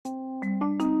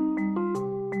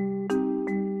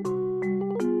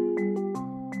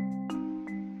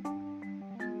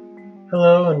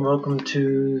Hello and welcome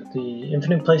to the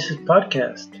Infinite Places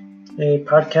podcast, a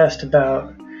podcast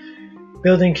about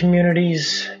building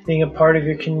communities, being a part of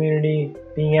your community,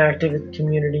 being active in the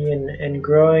community, and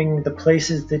growing the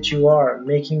places that you are,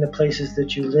 making the places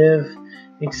that you live,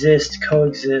 exist,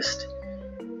 coexist,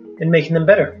 and making them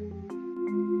better.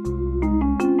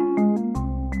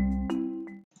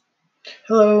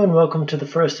 Hello and welcome to the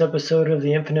first episode of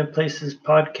the Infinite Places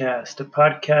podcast, a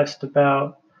podcast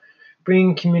about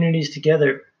bringing communities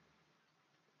together.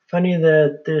 Funny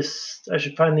that I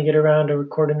should finally get around to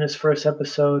recording this first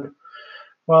episode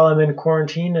while I'm in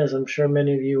quarantine, as I'm sure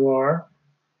many of you are,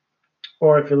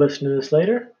 or if you're listening to this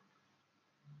later,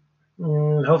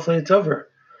 hopefully it's over.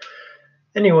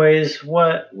 Anyways,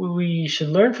 what we should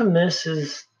learn from this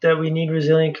is that we need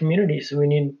resilient communities and we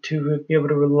need to be able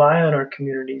to rely on our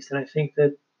communities. And I think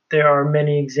that there are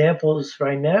many examples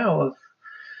right now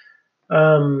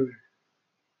of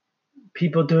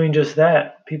people doing just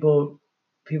that. People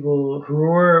who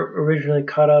were originally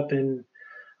caught up in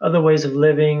other ways of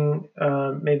living,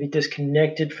 maybe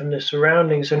disconnected from their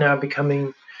surroundings, are now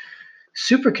becoming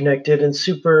super connected and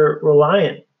super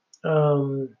reliant.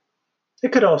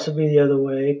 It could also be the other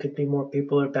way. It could be more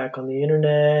people are back on the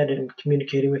internet and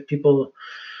communicating with people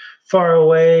far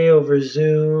away over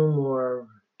Zoom or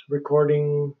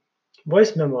recording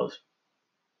voice memos.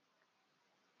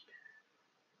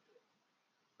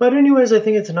 But anyways, I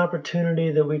think it's an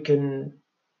opportunity that we can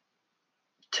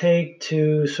take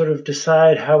to sort of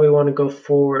decide how we want to go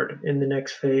forward in the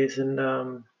next phase.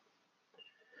 And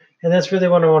that's really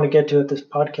what I want to get to at this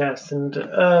podcast.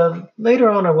 And later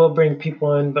on, I will bring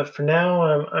people in, but for now,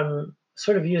 I'm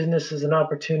sort of using this as an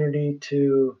opportunity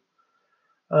to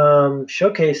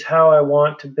showcase how I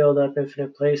want to build up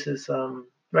Infinite Places.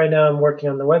 Right now, I'm working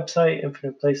on the website,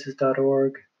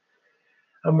 infiniteplaces.org.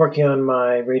 I'm working on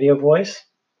my radio voice,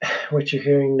 which you're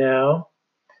hearing now,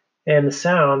 and the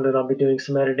sound, and I'll be doing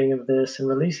some editing of this and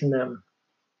releasing them.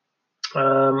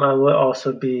 I will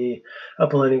also be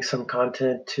uploading some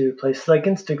content to places like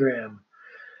Instagram.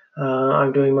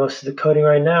 I'm doing most of the coding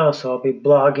right now, so I'll be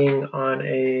blogging on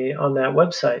that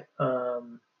website.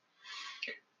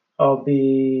 I'll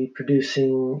be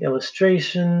producing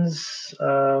illustrations,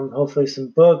 hopefully some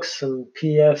books, some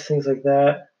PDFs, things like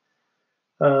that,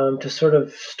 to sort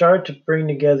of start to bring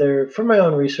together for my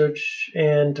own research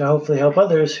and to hopefully help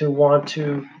others who want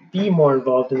to be more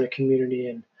involved in their community.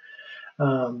 And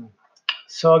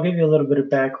so I'll give you a little bit of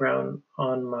background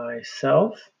on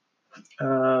myself.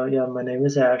 My name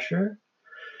is Asher,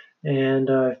 and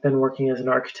I've been working as an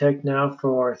architect now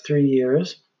for 3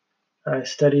 years. I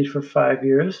studied for 5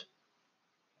 years.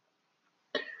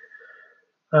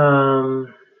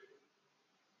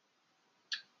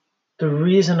 The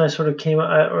reason I sort of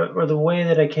or the way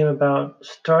that I came about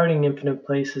starting Infinite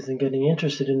Places and getting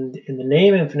interested in the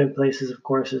name Infinite Places, of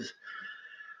course, is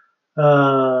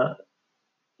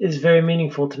very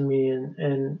meaningful to me.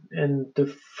 And the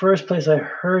first place I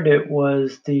heard it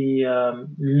was the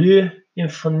Lieu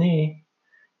Infini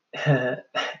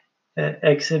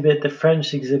exhibit, the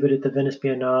French exhibit at the Venice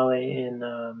Biennale in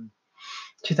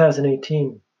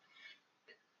 2018.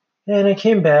 And I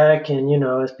came back and,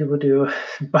 as people do,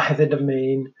 buy the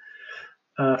domain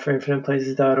for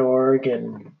infiniteplaces.org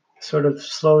and sort of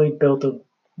slowly built a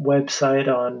website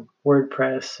on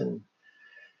WordPress. And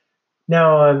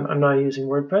now I'm not using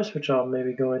WordPress, which I'll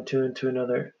maybe go into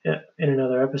another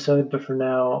episode. But for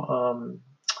now,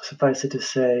 suffice it to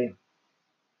say,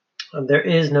 there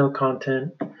is no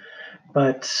content,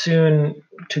 but soon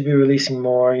to be releasing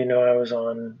more. I was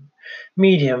on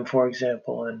Medium, for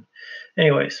example. And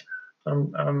anyways,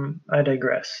 I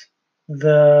digress.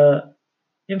 The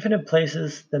Infinite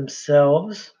Places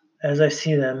themselves, as I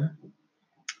see them,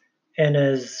 and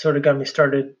as sort of got me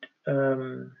started at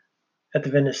the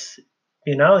Venice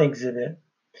Biennale exhibit,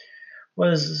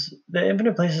 was the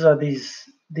Infinite Places are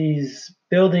these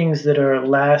buildings that are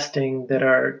lasting, that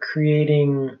are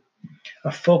creating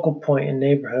a focal point in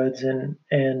neighborhoods,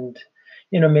 and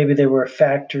maybe they were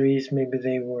factories, maybe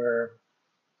they were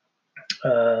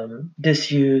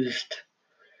disused.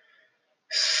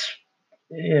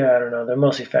 Yeah, I don't know. They're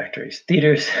mostly factories,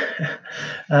 theaters,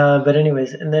 but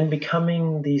anyways, and then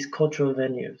becoming these cultural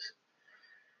venues.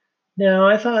 Now,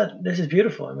 I thought this is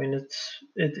beautiful. I mean,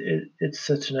 it's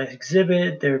such a nice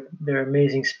exhibit. They're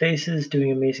amazing spaces,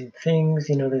 doing amazing things.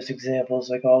 There's examples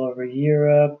like all over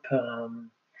Europe, a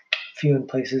few in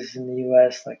places in the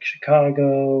U.S. like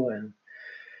Chicago, and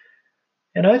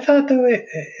I thought that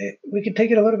we could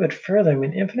take it a little bit further. I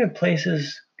mean, Infinite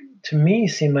Places to me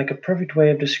seemed like a perfect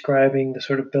way of describing the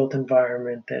sort of built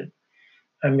environment that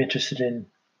I'm interested in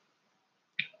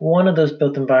One of those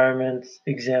built environments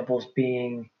examples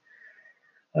being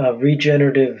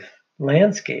regenerative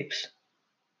landscapes,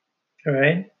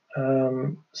 right?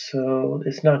 So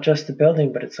it's not just the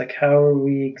building, but it's like, how are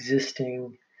we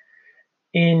existing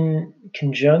in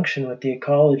conjunction with the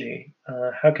ecology?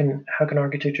 How can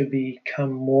architecture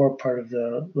become more part of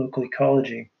the local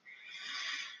ecology?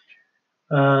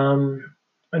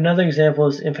 Another example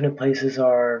is infinite places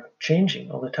are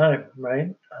changing all the time,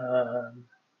 right?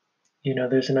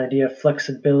 There's an idea of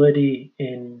flexibility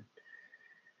in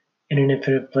an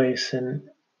infinite place, and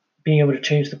being able to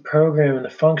change the program and the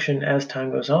function as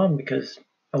time goes on, because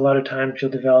a lot of times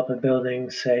you'll develop a building,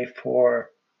 say, for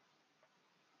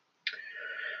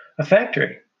a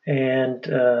factory, and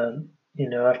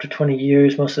after 20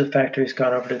 years, most of the factories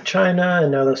gone over to China,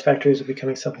 and now those factories are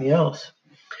becoming something else.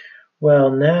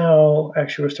 Well, now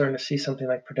actually we're starting to see something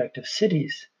like productive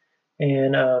cities,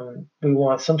 and we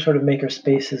want some sort of maker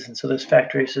spaces, and so those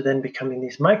factories are then becoming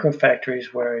these micro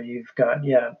factories where you've got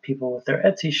people with their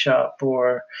Etsy shop,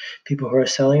 or people who are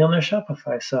selling on their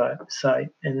Shopify site,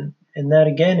 and that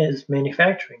again is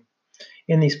manufacturing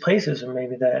in these places, or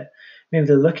maybe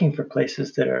they're looking for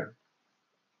places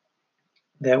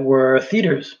that were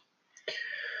theaters.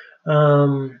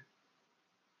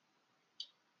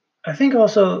 I think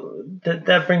also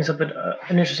that brings up an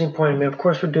interesting point. I mean, of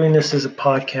course, we're doing this as a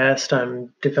podcast.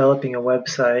 I'm developing a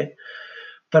website,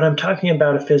 but I'm talking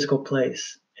about a physical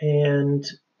place, and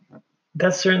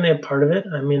that's certainly a part of it.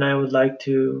 I mean, I would like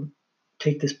to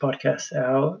take this podcast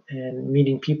out and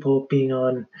meeting people, being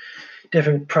on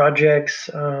different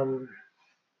projects,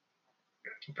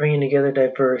 bringing together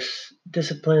diverse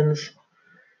disciplines.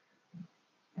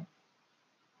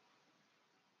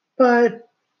 But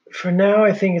for now,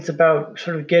 I think it's about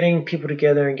sort of getting people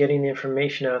together and getting the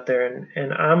information out there.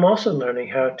 And I'm also learning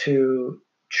how to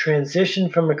transition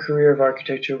from a career of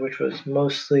architecture, which was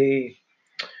mostly,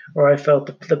 or I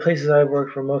felt the places I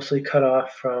worked were mostly cut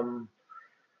off from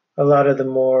a lot of the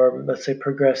more, let's say,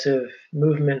 progressive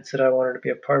movements that I wanted to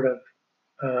be a part of.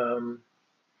 Um,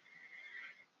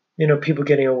 People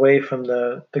getting away from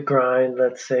the grind,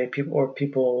 let's say, people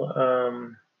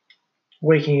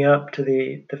waking up to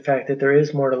the fact that there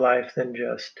is more to life than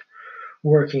just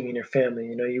working in your family.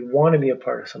 You want to be a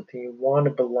part of something. You want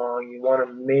to belong. You want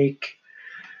to make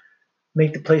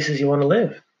the places you want to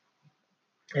live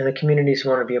and the communities you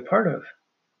want to be a part of.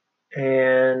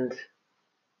 And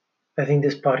I think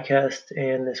this podcast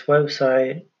and this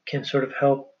website can sort of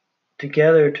help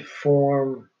together to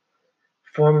form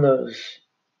those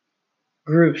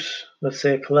groups, let's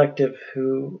say a collective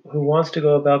who wants to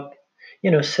go about,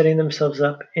 setting themselves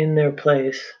up in their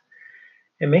place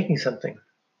and making something.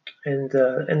 And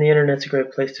the internet's a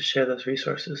great place to share those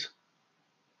resources.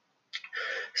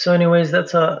 So, anyways,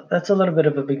 that's a little bit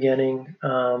of a beginning.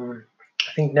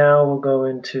 I think now we'll go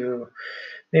into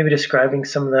maybe describing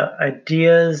some of the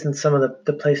ideas and some of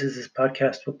the places this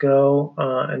podcast will go,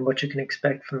 and what you can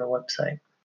expect from the website.